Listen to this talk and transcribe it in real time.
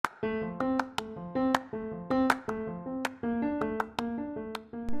Hello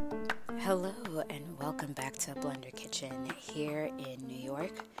and welcome back to Blender Kitchen here in New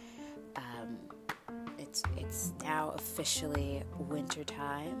York. Um, it's now officially winter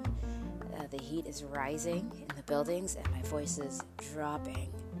time. The heat is rising in the buildings and my voice is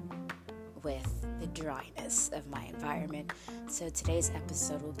dropping with the dryness of my environment. So today's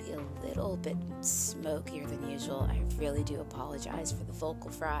episode will be a little bit smokier than usual. I really do apologize for the vocal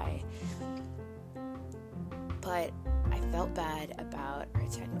fry. But I felt bad about our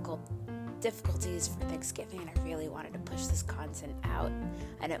technical difficulties for Thanksgiving, and I really wanted to push this content out.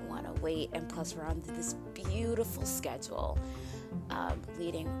 I didn't want to wait, and plus we're on this beautiful schedule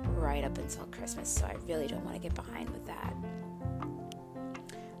leading right up until Christmas, so I really don't want to get behind with that.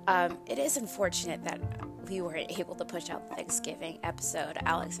 It is unfortunate that we weren't able to push out the Thanksgiving episode.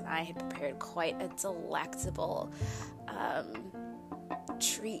 Alex and I had prepared quite a delectable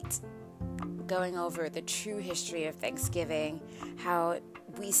treat, going over the true history of Thanksgiving, how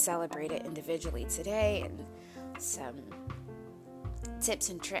we celebrate it individually today, and some tips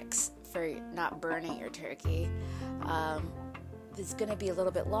and tricks for not burning your turkey. It's going to be a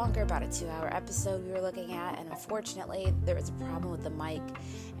little bit longer, about a 2-hour episode we were looking at, and unfortunately there was a problem with the mic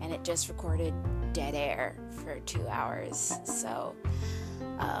and it just recorded dead air for 2 hours, so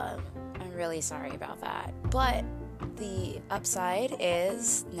I'm really sorry about that. But the upside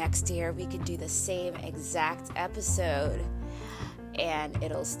is next year we could do the same exact episode and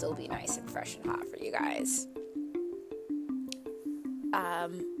it'll still be nice and fresh and hot for you guys.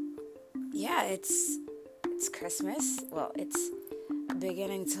 It's Christmas. Well, it's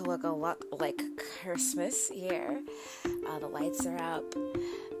beginning to look a lot like Christmas here. The lights are up.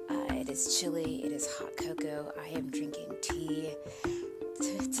 It is chilly. It is hot cocoa. I am drinking tea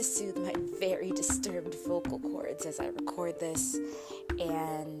to soothe my very disturbed vocal cords as I record this.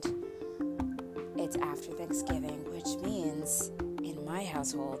 And it's after Thanksgiving, which means in my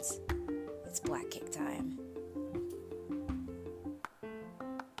household, it's black cake time.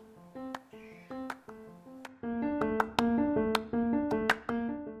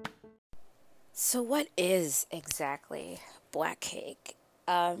 So what is exactly black cake?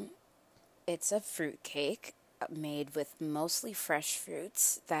 It's a fruit cake made with mostly fresh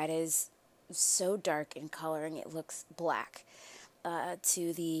fruits that is so dark in coloring it looks black.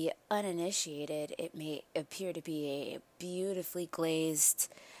 To the uninitiated, it may appear to be a beautifully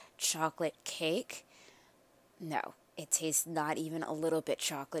glazed chocolate cake. No, it tastes not even a little bit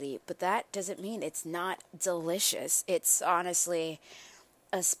chocolatey, but that doesn't mean it's not delicious. It's honestly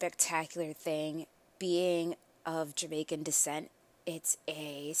a spectacular thing. Being of Jamaican descent, it's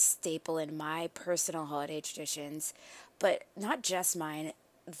a staple in my personal holiday traditions, but not just mine,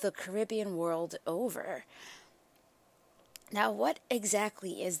 the Caribbean world over. Now, what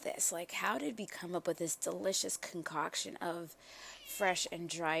exactly is this? Like, how did we come up with this delicious concoction of fresh and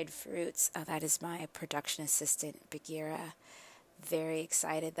dried fruits? Oh, that is my production assistant, Bagheera. Very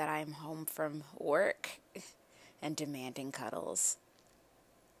excited that I'm home from work and demanding cuddles.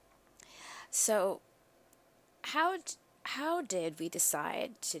 So, how did we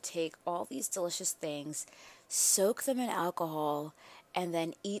decide to take all these delicious things, soak them in alcohol, and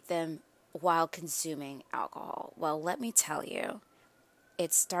then eat them while consuming alcohol? Well, let me tell you,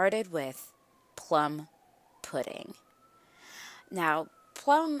 it started with plum pudding. Now,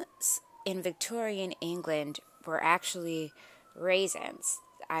 plums in Victorian England were actually raisins.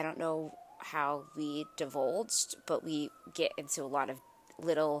 I don't know how we divulged, but we get into a lot of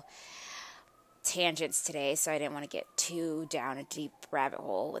little tangents today, so I didn't want to get too down a deep rabbit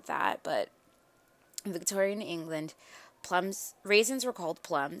hole with that. But in Victorian England, raisins were called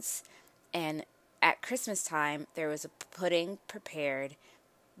plums, and at Christmas time there was a pudding prepared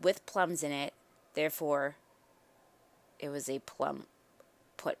with plums in it. Therefore, it was a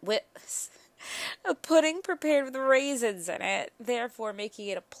pudding prepared with raisins in it, therefore making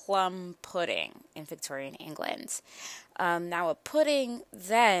it a plum pudding in Victorian England. Now, a pudding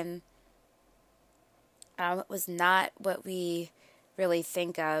then was not what we really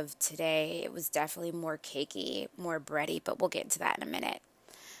think of today. It was definitely more cakey, more bready, but we'll get into that in a minute.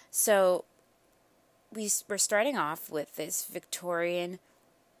 So we're starting off with this Victorian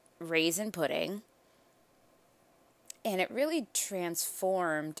raisin pudding, and it really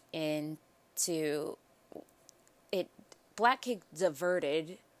transformed into it. Black cake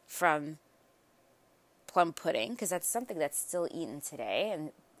diverted from plum pudding because that's something that's still eaten today,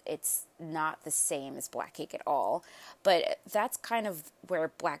 and it's not the same as black cake at all. But that's kind of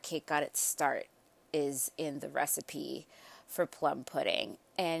where black cake got its start, is in the recipe for plum pudding.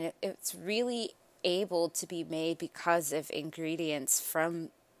 And it's really able to be made because of ingredients from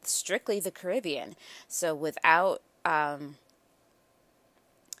strictly the Caribbean. So without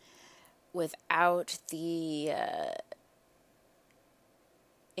the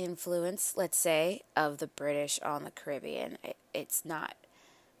influence, let's say, of the British on the Caribbean, it's not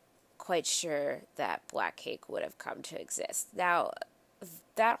quite sure that black cake would have come to exist. Now,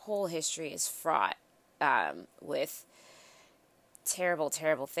 that whole history is fraught with terrible,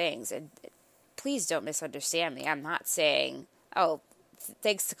 terrible things. And please don't misunderstand me. I'm not saying, oh,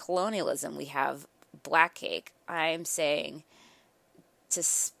 thanks to colonialism, we have black cake. I'm saying,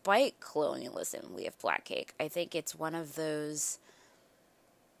 despite colonialism, we have black cake. I think it's one of those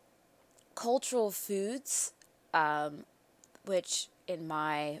cultural foods, which, in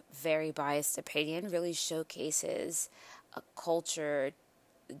my very biased opinion, really showcases a culture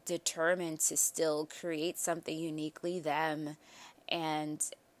determined to still create something uniquely them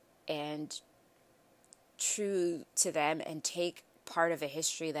and true to them, and take part of a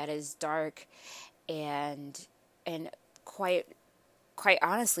history that is dark and quite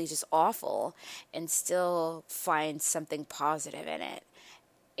honestly just awful, and still find something positive in it.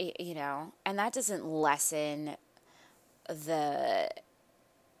 And that doesn't lessen the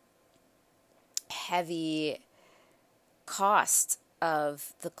heavy cost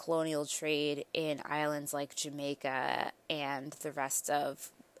of the colonial trade in islands like Jamaica and the rest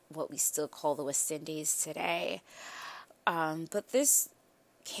of what we still call the West Indies today. But this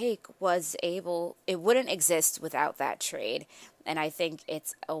cake it wouldn't exist without that trade. And I think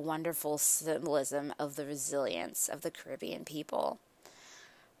it's a wonderful symbolism of the resilience of the Caribbean people.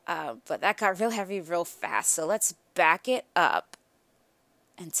 But that got real heavy real fast. So let's back it up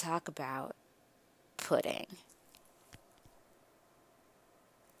and talk about pudding.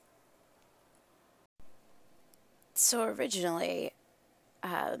 So originally,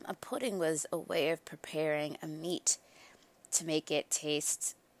 a pudding was a way of preparing a meat to make it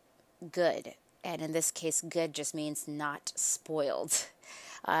taste good. And in this case, good just means not spoiled.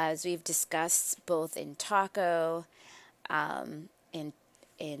 As we've discussed both in taco,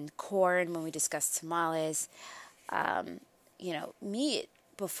 in corn, when we discussed tamales, meat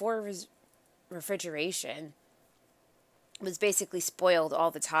before refrigeration was basically spoiled all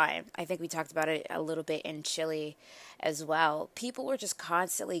the time. I think we talked about it a little bit in Chile as well. People were just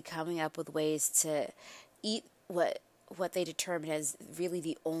constantly coming up with ways to eat what they determined as really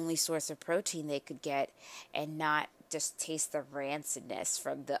the only source of protein they could get, and not just taste the rancidness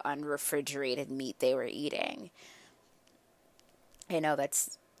from the unrefrigerated meat they were eating. I know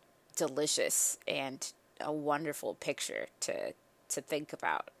that's delicious and a wonderful picture to think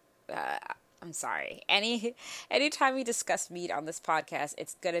about. I'm sorry. Anytime we discuss meat on this podcast,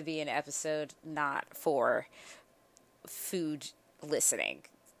 it's going to be an episode not for food listening.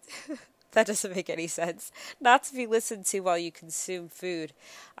 That doesn't make any sense. Not to be listened to while you consume food.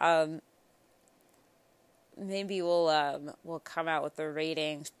 Maybe we'll come out with the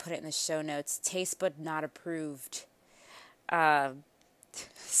rating, put it in the show notes. Taste but not approved.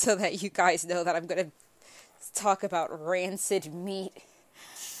 So that you guys know that I'm going to talk about rancid meat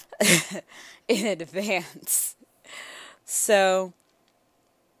in advance. So,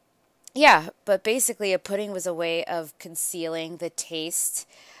 yeah, but basically a pudding was a way of concealing the taste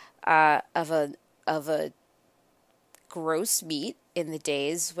of a gross meat in the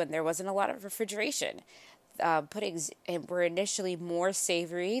days when there wasn't a lot of refrigeration. Puddings were initially more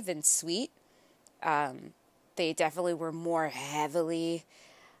savory than sweet. They definitely were more heavily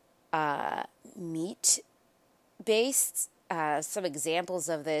meat-based. Some examples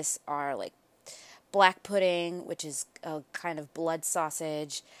of this are like black pudding, which is a kind of blood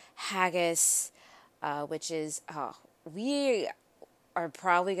sausage, haggis, which is, we are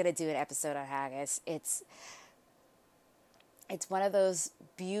probably going to do an episode on haggis. It's one of those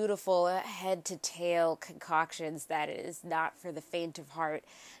beautiful head-to-tail concoctions that is not for the faint of heart,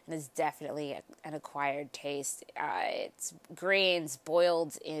 and is definitely an acquired taste. It's grains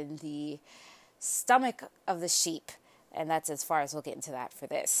boiled in the stomach of the sheep, and that's as far as we'll get into that for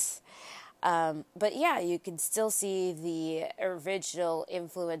this. But yeah, you can still see the original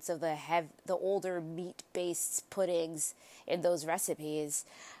influence of the older meat-based puddings in those recipes.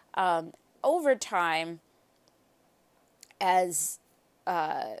 Over time, as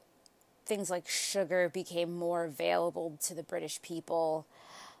things like sugar became more available to the British people,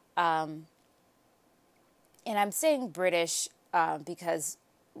 and I'm saying British because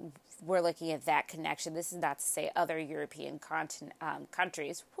we're looking at that connection. This is not to say other European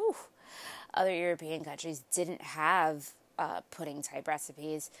countries. Other European countries didn't have pudding type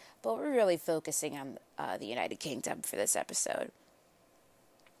recipes, but we're really focusing on the United Kingdom for this episode.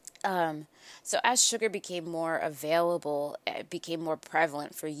 So as sugar became more available, it became more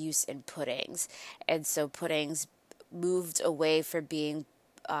prevalent for use in puddings. And so puddings moved away from being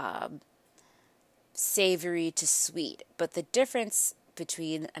savory to sweet. But the difference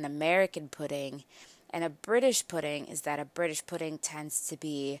between an American pudding and a British pudding is that a British pudding tends to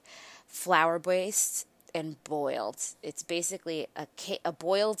be flour based and boiled. It's basically a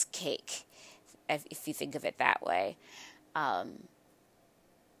boiled cake, if you think of it that way. And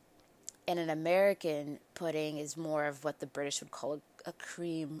an American pudding is more of what the British would call a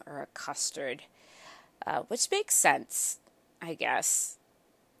cream or a custard, which makes sense, I guess.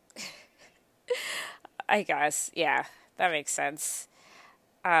 I guess, yeah, that makes sense.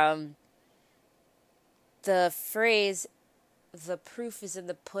 Um, the phrase, the proof is in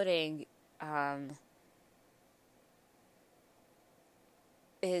the pudding, um,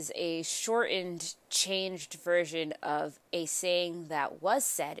 is a shortened, changed version of a saying that was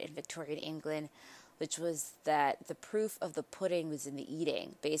said in Victorian England, which was that the proof of the pudding was in the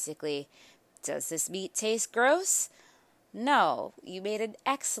eating. Basically, does this meat taste gross? No, you made an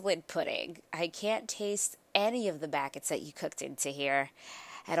excellent pudding. I can't taste any of the maggots that you cooked into here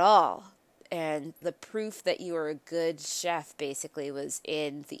at all. And the proof that you were a good chef basically was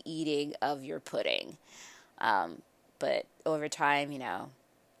in the eating of your pudding. But over time,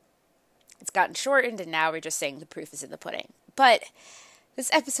 it's gotten shortened, and now we're just saying the proof is in the pudding. But this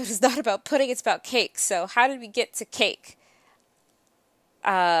episode is not about pudding, it's about cake. So how did we get to cake?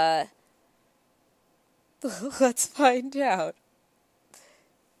 Let's find out.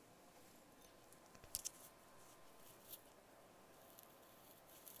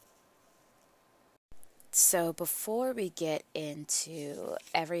 So before we get into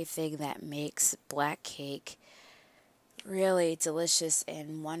everything that makes black cake really delicious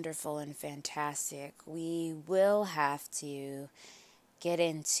and wonderful and fantastic, we will have to get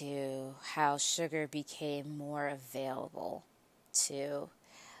into how sugar became more available to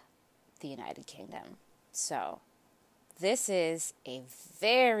the United Kingdom. So, this is a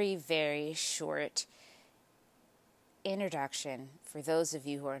very, very short introduction for those of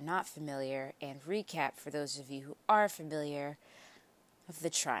you who are not familiar, and recap for those of you who are familiar, of the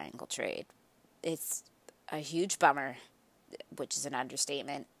triangle trade. It's a huge bummer, which is an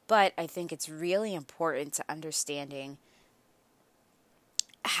understatement, but I think it's really important to understanding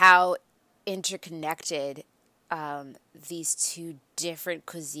how interconnected these two different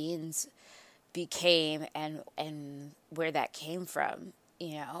cuisines became, and where that came from,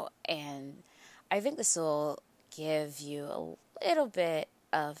 and I think this will give you a little bit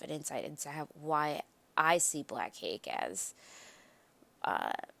of an insight into why I see black cake as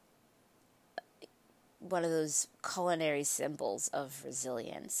one of those culinary symbols of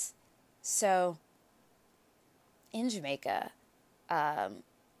resilience. So, in Jamaica,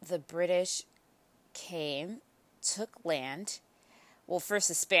 the British came, took land. Well, first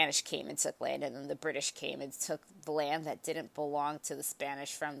the Spanish came and took land, and then the British came and took the land that didn't belong to the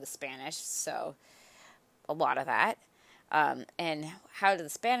Spanish from the Spanish. So, a lot of that. And how did the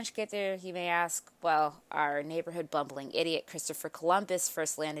Spanish get there, you may ask? Well, our neighborhood bumbling idiot, Christopher Columbus,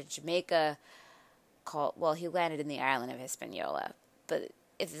 first landed Jamaica. He landed in the island of Hispaniola, but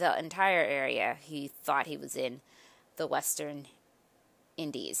the entire area he thought he was in the Western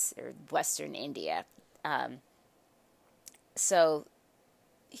Indies, or Western India. So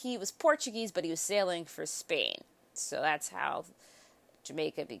he was Portuguese, but he was sailing for Spain. So that's how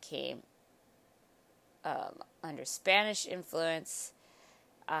Jamaica became under Spanish influence.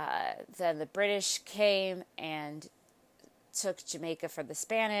 Then the British came and took Jamaica from the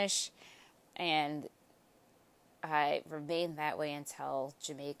Spanish, and I remained that way until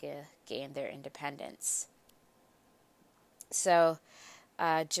Jamaica gained their independence. So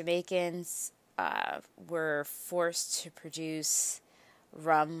Jamaicans were forced to produce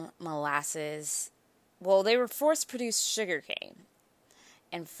rum, molasses. Well, they were forced to produce sugarcane.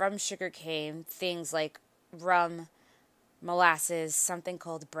 And from sugarcane, things like rum, molasses, something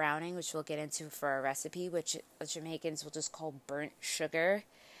called browning, which we'll get into for our recipe, which Jamaicans will just call burnt sugar,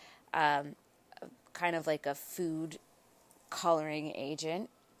 kind of like a food coloring agent.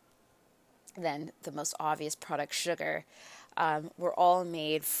 Then the most obvious product, sugar, were all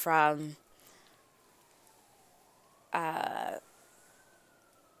made from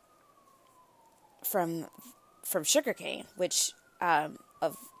sugarcane, which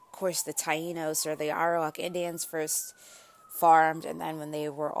of course the Taínos or the Arawak Indians first farmed, and then when they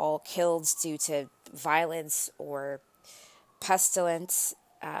were all killed due to violence or pestilence,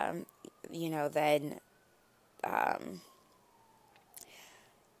 then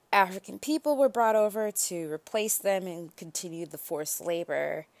African people were brought over to replace them and continue the forced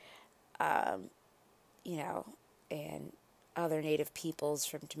labor you know, and other native peoples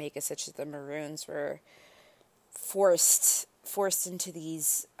from Jamaica, such as the Maroons, were forced into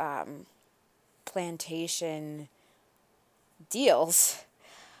these plantation deals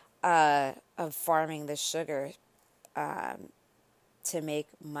of farming the sugar to make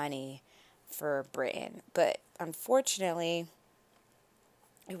money for Britain. But unfortunately,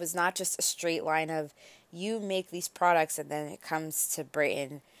 it was not just a straight line of you make these products and then it comes to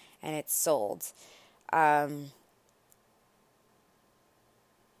Britain and it's sold.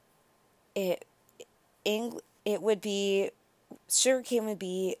 It it would be sugarcane would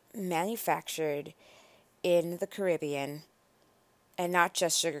be manufactured in the Caribbean, and not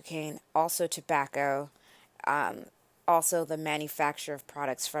just sugarcane, also tobacco, also the manufacture of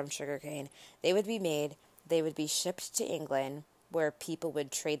products from sugarcane. They would be made, they would be shipped to England, where people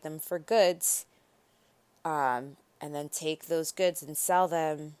would trade them for goods, and then take those goods and sell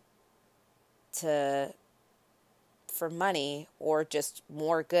them to for money or just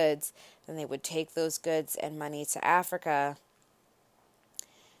more goods. Then they would take those goods and money to Africa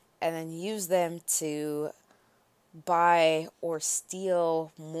and then use them to buy or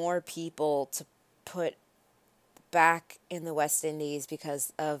steal more people to put back in the West Indies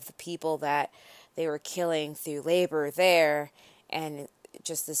because of the people that they were killing through labor there, and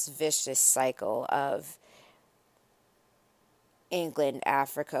just this vicious cycle of England,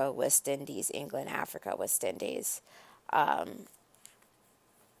 Africa, West Indies, England, Africa, West Indies.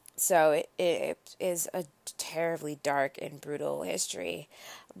 So it is a terribly dark and brutal history.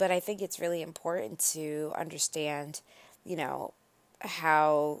 But I think it's really important to understand,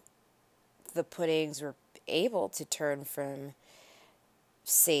 how the puddings were able to turn from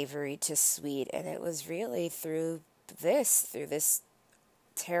savory to sweet. And it was really through this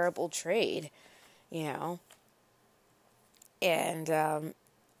terrible trade, you know. And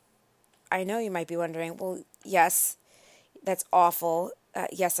I know you might be wondering, well, yes, that's awful.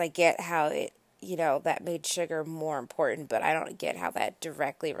 Yes, I get how that made sugar more important, but I don't get how that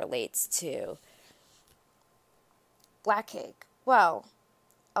directly relates to black cake. Well,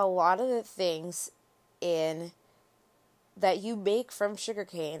 a lot of the things that you make from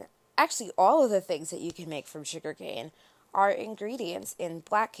sugarcane, actually all of the things that you can make from sugarcane are ingredients in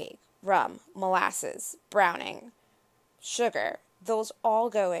black cake. Rum, molasses, browning, sugar. Those all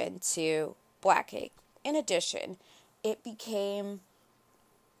go into black cake. In addition, it became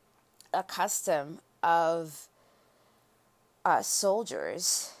a custom of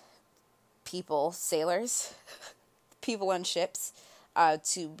soldiers, sailors, people on ships,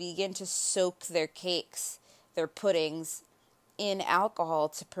 to begin to soak their cakes, their puddings, in alcohol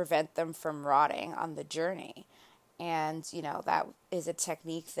to prevent them from rotting on the journey. And, that is a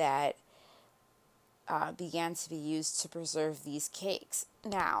technique that began to be used to preserve these cakes.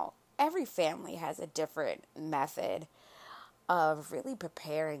 Now, every family has a different method of really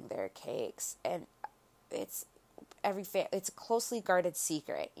preparing their cakes, and it's a closely guarded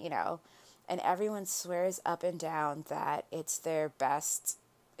secret, and everyone swears up and down that it's the best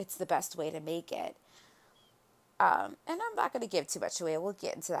way to make it. And I'm not going to give too much away. We'll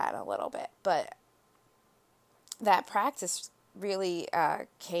get into that in a little bit, but that practice really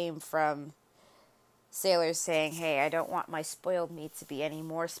came from sailors saying, hey, I don't want my spoiled meat to be any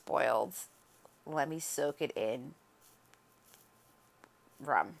more spoiled. Let me soak it in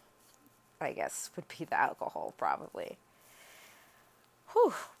rum, I guess, would be the alcohol, probably.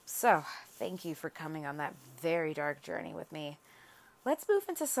 Whew. So, thank you for coming on that very dark journey with me. Let's move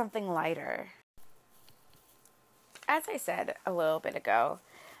into something lighter. As I said a little bit ago,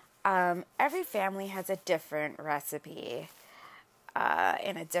 every family has a different recipe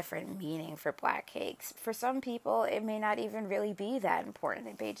and a different meaning for black cakes. For some people, it may not even really be that important.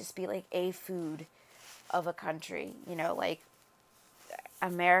 It may just be like a food of a country, like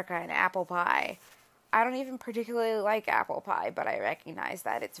America and apple pie. I don't even particularly like apple pie, but I recognize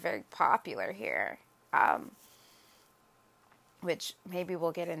that it's very popular here, which maybe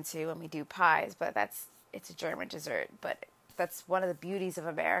we'll get into when we do pies, but it's a German dessert. But that's one of the beauties of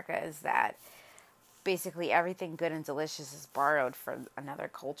America, is that basically everything good and delicious is borrowed from another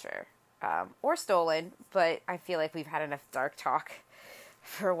culture, or stolen, but I feel like we've had enough dark talk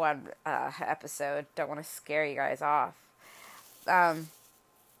for one episode. Don't want to scare you guys off.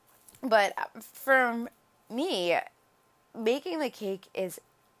 But for me, making the cake is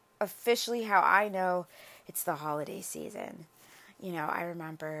officially how I know it's the holiday season. I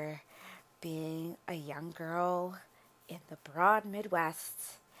remember being a young girl in the broad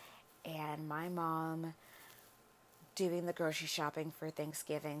Midwest and my mom doing the grocery shopping for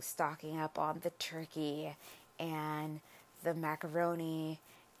Thanksgiving, stocking up on the turkey and the macaroni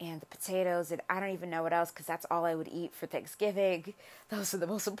and the potatoes, and I don't even know what else, because that's all I would eat for Thanksgiving. Those are the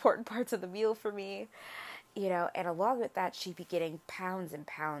most important parts of the meal for me. And along with that, she'd be getting pounds and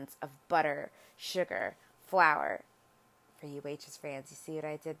pounds of butter, sugar, flour. For you waitress fans, you see what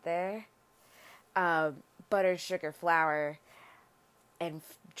I did there? Butter, sugar, flour, and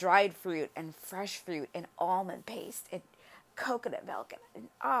dried fruit, and fresh fruit, and almond paste, and coconut milk. And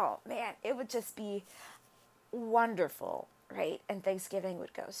oh man, it would just be wonderful, right? And Thanksgiving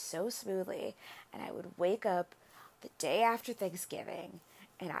would go so smoothly, and I would wake up the day after Thanksgiving,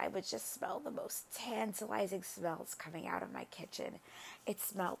 and I would just smell the most tantalizing smells coming out of my kitchen. It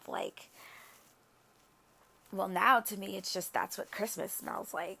smelled like, well, now to me, it's just, that's what Christmas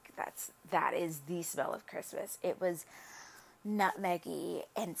smells like. That is the smell of Christmas. It was nutmeggy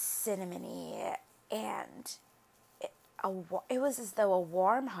and cinnamony, and it was as though a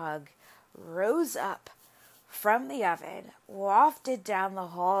warm hug rose up from the oven, wafted down the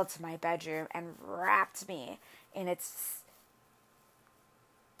hall to my bedroom, and wrapped me in its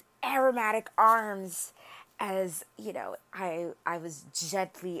aromatic arms as, I was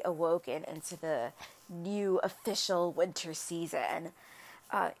gently awoken into the new official winter season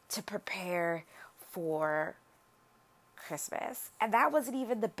to prepare for Christmas. And that wasn't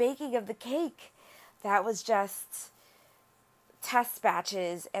even the baking of the cake. That was just test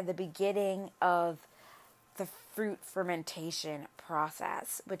batches and the beginning of the fruit fermentation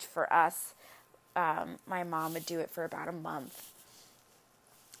process, which for us, my mom would do it for about a month.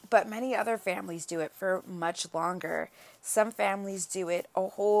 But many other families do it for much longer. Some families do it a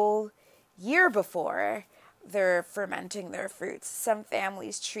whole year before they're fermenting their fruits. Some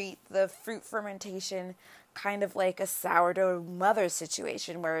families treat the fruit fermentation kind of like a sourdough mother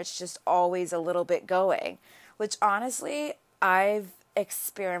situation, where it's just always a little bit going, which honestly, I've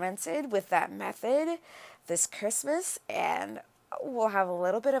experimented with that method this Christmas, and we'll have a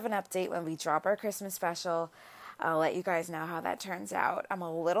little bit of an update when we drop our Christmas special. I'll let you guys know how that turns out. I'm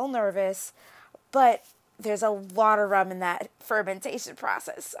a little nervous, but there's a lot of rum in that fermentation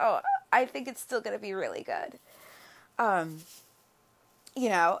process, so I think it's still going to be really good.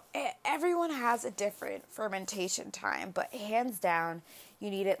 Everyone has a different fermentation time, but hands down,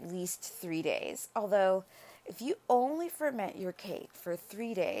 you need at least 3 days. Although, if you only ferment your cake for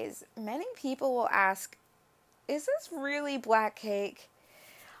 3 days, many people will ask, is this really black cake?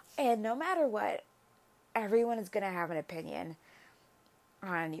 And no matter what, everyone is going to have an opinion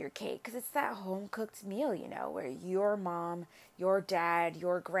on your cake, because it's that home-cooked meal, where your mom, your dad,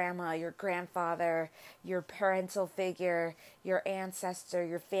 your grandma, your grandfather, your parental figure, your ancestor,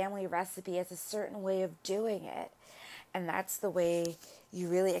 your family recipe has a certain way of doing it. And that's the way you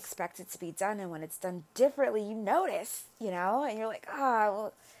really expect it to be done. And when it's done differently, you notice, and you're like,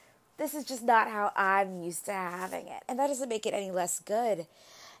 well, this is just not how I'm used to having it. And that doesn't make it any less good.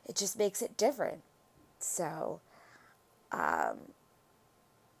 It just makes it different. So,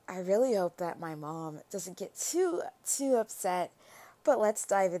 I really hope that my mom doesn't get too upset, but let's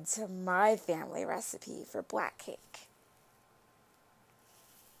dive into my family recipe for black cake.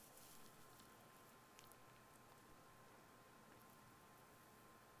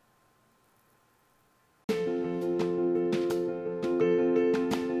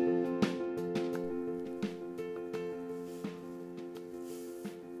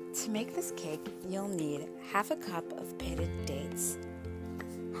 To make this cake, you'll need half a cup of pitted dates,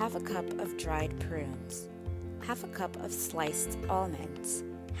 half a cup of dried prunes, half a cup of sliced almonds,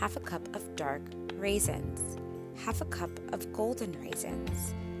 half a cup of dark raisins, half a cup of golden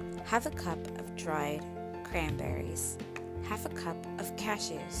raisins, half a cup of dried cranberries, half a cup of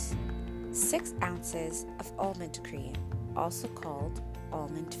cashews, 6 ounces of almond cream, also called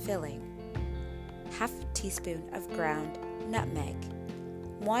almond filling, half a teaspoon of ground nutmeg,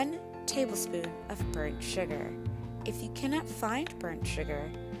 1 tablespoon of burnt sugar. If you cannot find burnt sugar,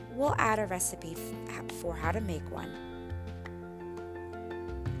 we'll add a recipe for how to make one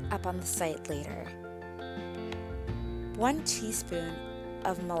up on the site later. 1 teaspoon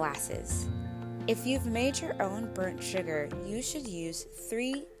of molasses. If you've made your own burnt sugar, you should use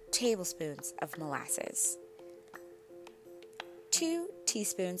 3 tablespoons of molasses. 2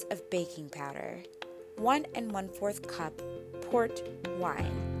 teaspoons of baking powder. 1 1/4 cup port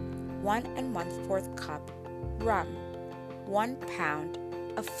wine. 1 1/4 cup rum. 1 pound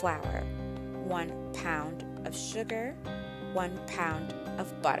of flour, 1 pound of sugar, 1 pound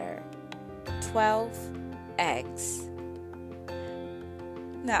of butter, 12 eggs.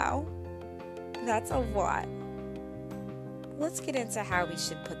 Now, that's a lot. Let's get into how we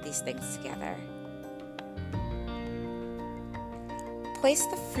should put these things together. Place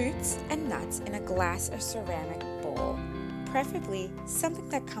the fruits and nuts in a glass or ceramic bowl. preferably something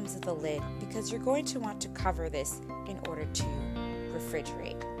that comes with a lid because you're going to want to cover this in order to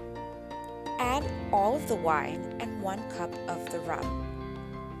refrigerate. Add all of the wine and 1 cup of the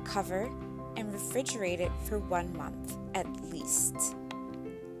rum. Cover and refrigerate it for 1 month at least.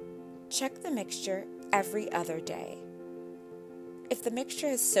 Check the mixture every other day. If the mixture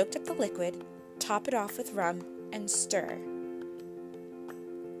has soaked up the liquid, top it off with rum and stir.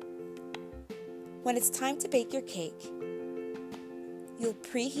 When it's time to bake your cake, you'll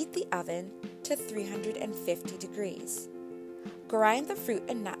preheat the oven to 350 degrees. Grind the fruit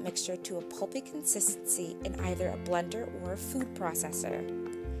and nut mixture to a pulpy consistency in either a blender or a food processor.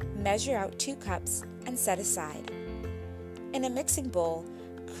 Measure out 2 cups and set aside. In a mixing bowl,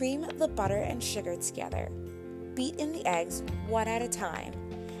 cream the butter and sugar together. Beat in the eggs 1 at a time.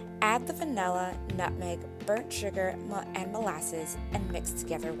 Add the vanilla, nutmeg, burnt sugar, and molasses and mix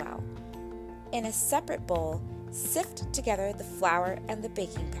together well. In a separate bowl, sift together the flour and the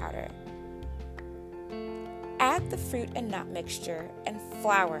baking powder. Add the fruit and nut mixture and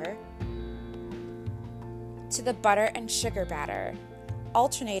flour to the butter and sugar batter,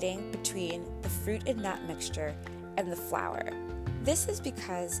 alternating between the fruit and nut mixture and the flour. This is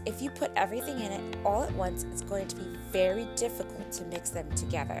because if you put everything in it all at once, it's going to be very difficult to mix them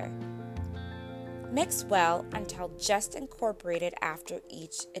together. Mix well until just incorporated after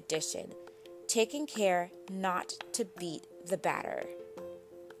each addition, taking care not to beat the batter.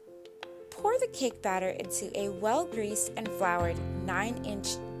 Pour the cake batter into a well-greased and floured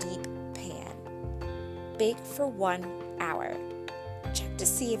 9-inch deep pan. Bake for 1 hour. Check to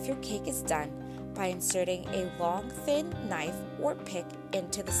see if your cake is done by inserting a long, thin knife or pick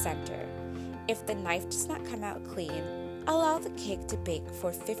into the center. If the knife does not come out clean, allow the cake to bake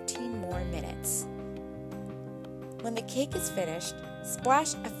for 15 more minutes. When the cake is finished,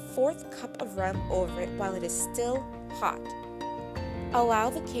 splash a 4th cup of rum over it while it is still hot. Allow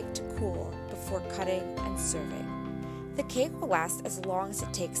the cake to cool before cutting and serving. The cake will last as long as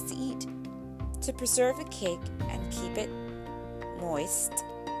it takes to eat. To preserve the cake and keep it moist,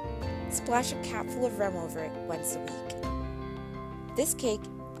 splash a capful of rum over it once a week. This cake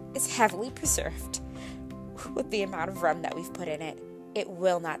is heavily preserved. With the amount of rum that we've put in it, it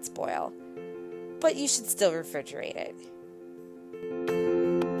will not spoil, but you should still refrigerate it.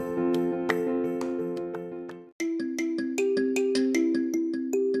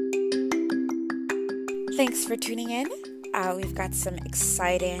 Thanks for tuning in. We've got some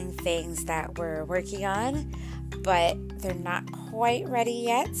exciting things that we're working on, but they're not quite ready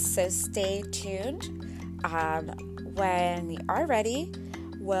yet, so stay tuned. When we are ready,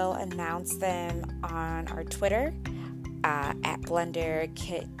 we'll announce them on our Twitter at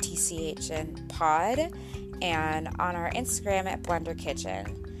BlenderTCHN Pod and on our Instagram at Blender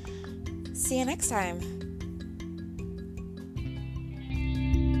Kitchen. See you next time.